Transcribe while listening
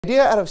The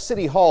idea out of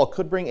City Hall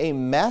could bring a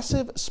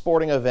massive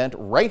sporting event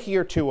right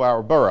here to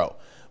our borough.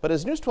 But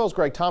as News 12's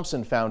Greg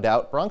Thompson found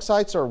out,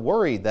 Bronxites are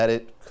worried that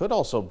it could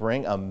also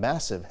bring a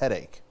massive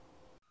headache.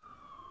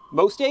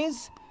 Most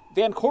days,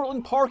 Van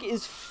Cortlandt Park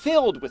is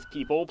filled with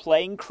people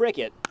playing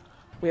cricket.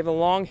 We have a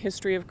long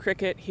history of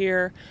cricket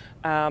here.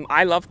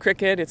 I love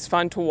cricket. It's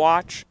fun to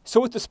watch.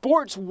 So with the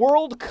Sports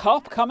World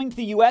Cup coming to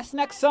the U.S.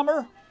 next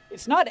summer,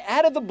 it's not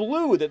out of the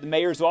blue that the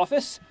mayor's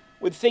office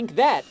would think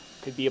that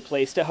could be a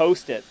place to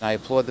host it. I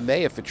applaud the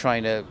mayor for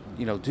trying to,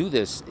 do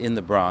this in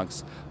the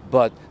Bronx,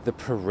 but the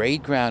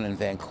parade ground in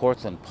Van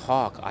Cortlandt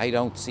Park, I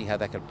don't see how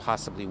that could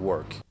possibly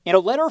work. In a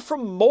letter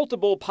from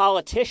multiple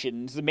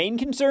politicians, the main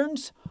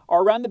concerns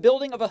are around the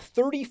building of a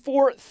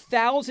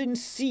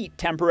 34,000-seat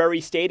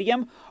temporary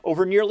stadium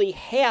over nearly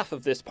half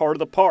of this part of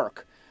the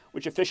park,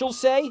 which officials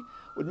say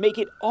would make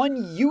it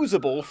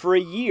unusable for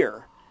a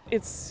year.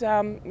 It's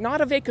not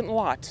a vacant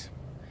lot.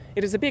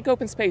 It is a big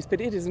open space,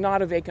 but it is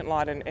not a vacant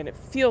lot, and it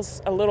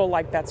feels a little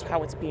like that's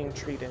how it's being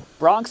treated.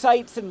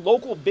 Bronxites and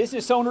local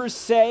business owners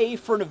say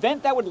for an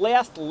event that would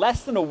last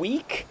less than a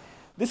week,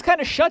 this kind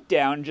of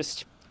shutdown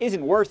just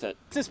isn't worth it.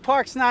 This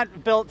park's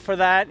not built for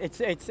that.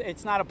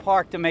 It's not a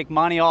park to make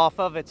money off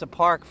of. It's a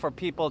park for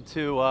people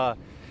to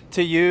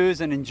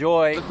use and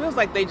enjoy. It feels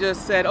like they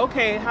just said,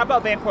 okay, how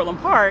about Van Cortlandt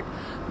Park?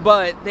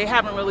 But they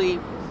haven't really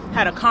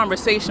had a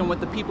conversation with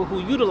the people who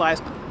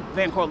utilize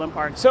Van Cortlandt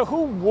Park. So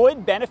who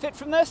would benefit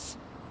from this?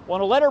 Well,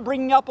 in a letter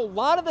bringing up a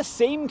lot of the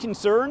same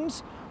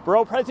concerns,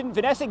 Borough President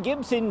Vanessa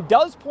Gibson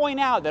does point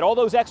out that all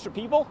those extra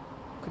people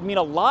could mean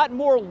a lot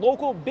more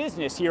local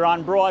business here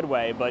on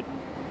Broadway, but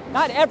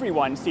not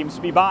everyone seems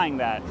to be buying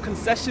that.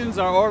 Concessions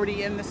are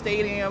already in the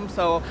stadium,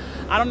 so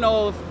I don't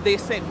know if they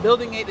say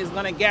building it is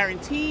going to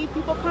guarantee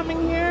people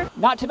coming here.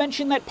 Not to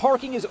mention that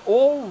parking is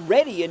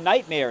already a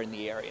nightmare in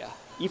the area,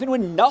 even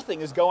when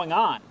nothing is going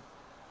on.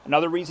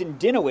 Another reason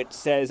Dinowitz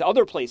says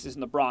other places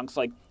in the Bronx,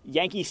 like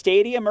Yankee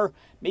Stadium or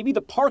maybe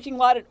the parking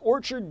lot at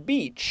Orchard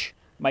Beach,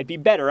 might be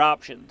better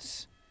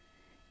options.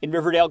 In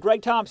Riverdale,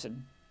 Greg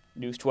Thompson,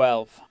 News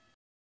 12.